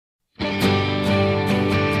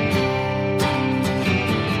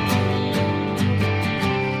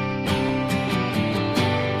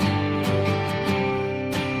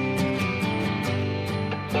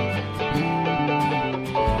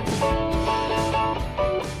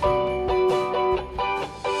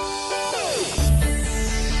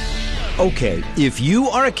Okay, if you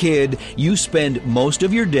are a kid, you spend most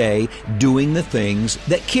of your day doing the things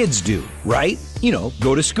that kids do, right? You know,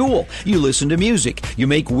 go to school, you listen to music, you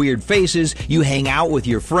make weird faces, you hang out with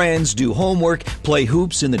your friends, do homework, play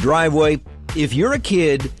hoops in the driveway. If you're a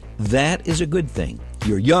kid, that is a good thing.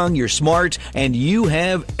 You're young, you're smart, and you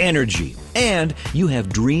have energy. And you have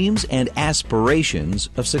dreams and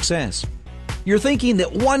aspirations of success. You're thinking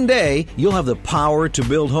that one day you'll have the power to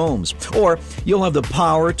build homes, or you'll have the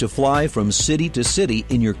power to fly from city to city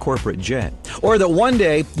in your corporate jet, or that one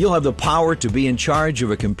day you'll have the power to be in charge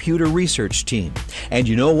of a computer research team. And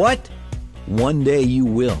you know what? One day you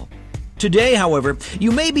will. Today, however,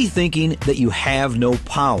 you may be thinking that you have no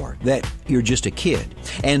power, that you're just a kid.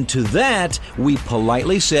 And to that, we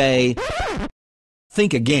politely say,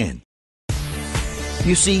 think again.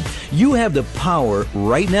 You see, you have the power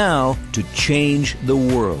right now to change the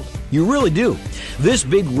world. You really do. This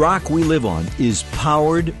big rock we live on is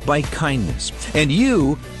powered by kindness. And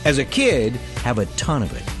you, as a kid, have a ton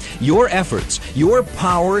of it. Your efforts, your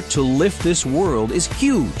power to lift this world is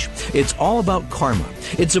huge. It's all about karma.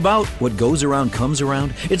 It's about what goes around comes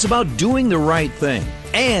around. It's about doing the right thing.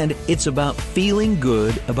 And it's about feeling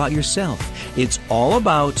good about yourself. It's all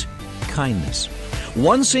about kindness.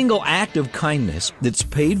 One single act of kindness that's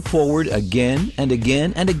paid forward again and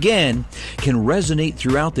again and again can resonate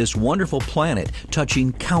throughout this wonderful planet,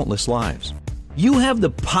 touching countless lives. You have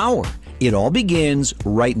the power. It all begins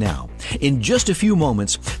right now. In just a few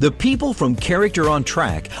moments, the people from Character on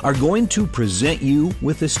Track are going to present you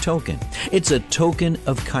with this token. It's a token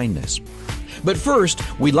of kindness. But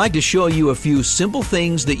first, we'd like to show you a few simple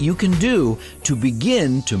things that you can do to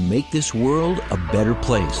begin to make this world a better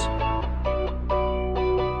place.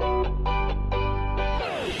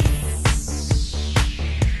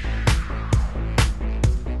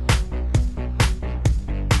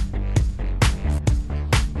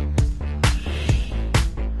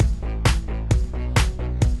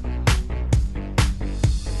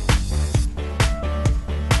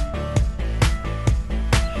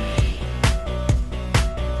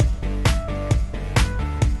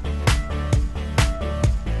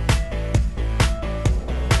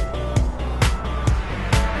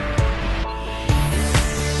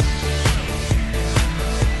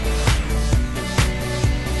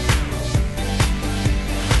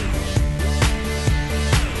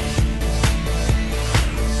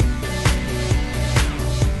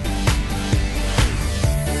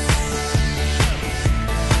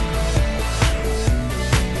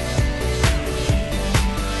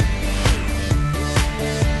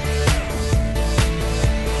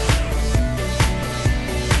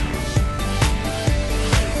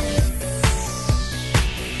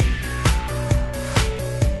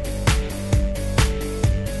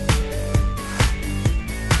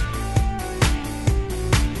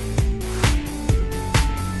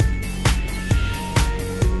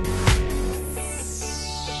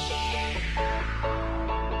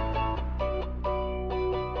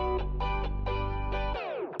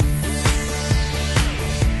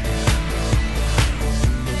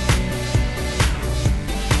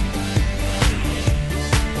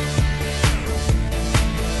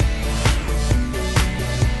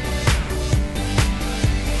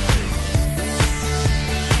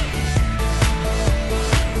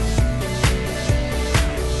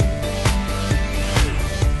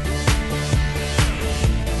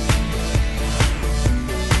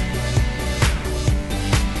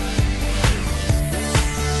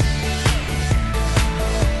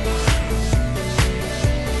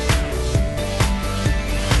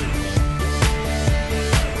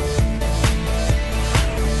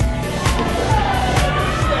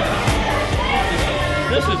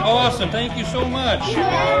 This is awesome. Thank you so much. You made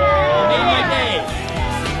my day.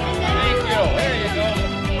 Thank you. There you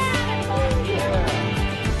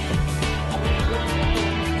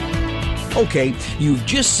go. Okay, you've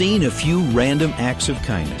just seen a few random acts of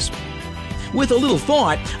kindness. With a little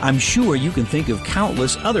thought, I'm sure you can think of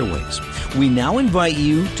countless other ways. We now invite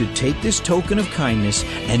you to take this token of kindness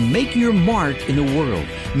and make your mark in the world.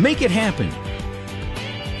 Make it happen.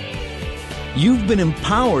 You've been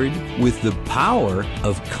empowered with the power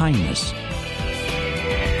of kindness.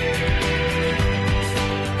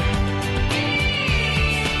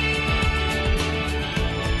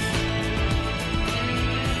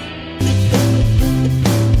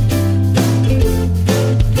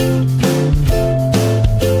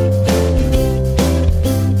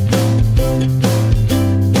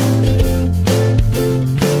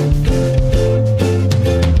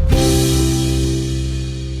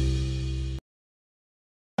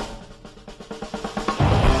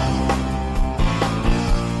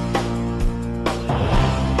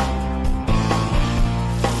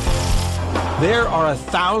 There are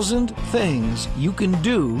 1,000 things you can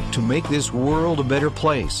do to make this world a better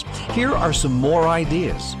place. Here are some more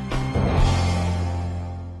ideas.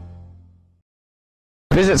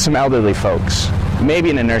 Visit some elderly folks,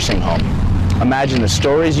 maybe in a nursing home. Imagine the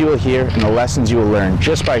stories you will hear and the lessons you will learn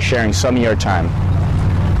just by sharing some of your time.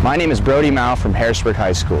 My name is Brody Mao from Harrisburg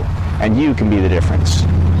High School, and you can be the difference.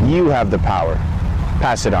 You have the power.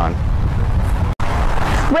 Pass it on.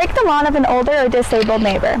 Rake the lawn of an older or disabled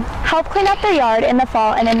neighbor. Help clean up their yard in the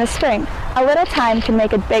fall and in the spring. A little time can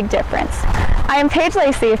make a big difference. I am Paige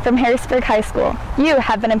Lacey from Harrisburg High School. You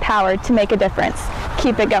have been empowered to make a difference.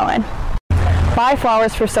 Keep it going. Buy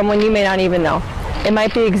flowers for someone you may not even know. It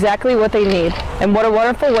might be exactly what they need, and what a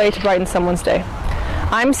wonderful way to brighten someone's day.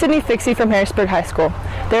 I'm Sydney Fixie from Harrisburg High School.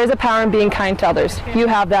 There is a power in being kind to others. You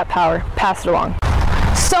have that power. Pass it along.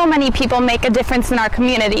 So many people make a difference in our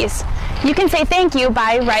communities. You can say thank you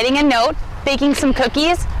by writing a note, baking some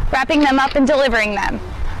cookies, wrapping them up and delivering them.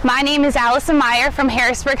 My name is Allison Meyer from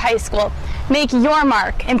Harrisburg High School. Make your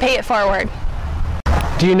mark and pay it forward.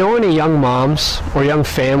 Do you know any young moms or young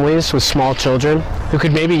families with small children who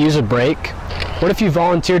could maybe use a break? What if you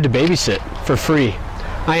volunteered to babysit for free?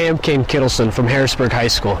 I am Kane Kittleson from Harrisburg High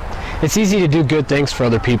School. It's easy to do good things for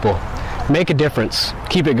other people. Make a difference.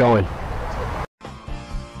 Keep it going.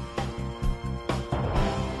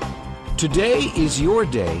 Today is your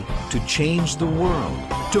day to change the world,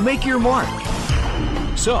 to make your mark.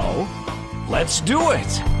 So, let's do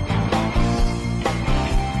it!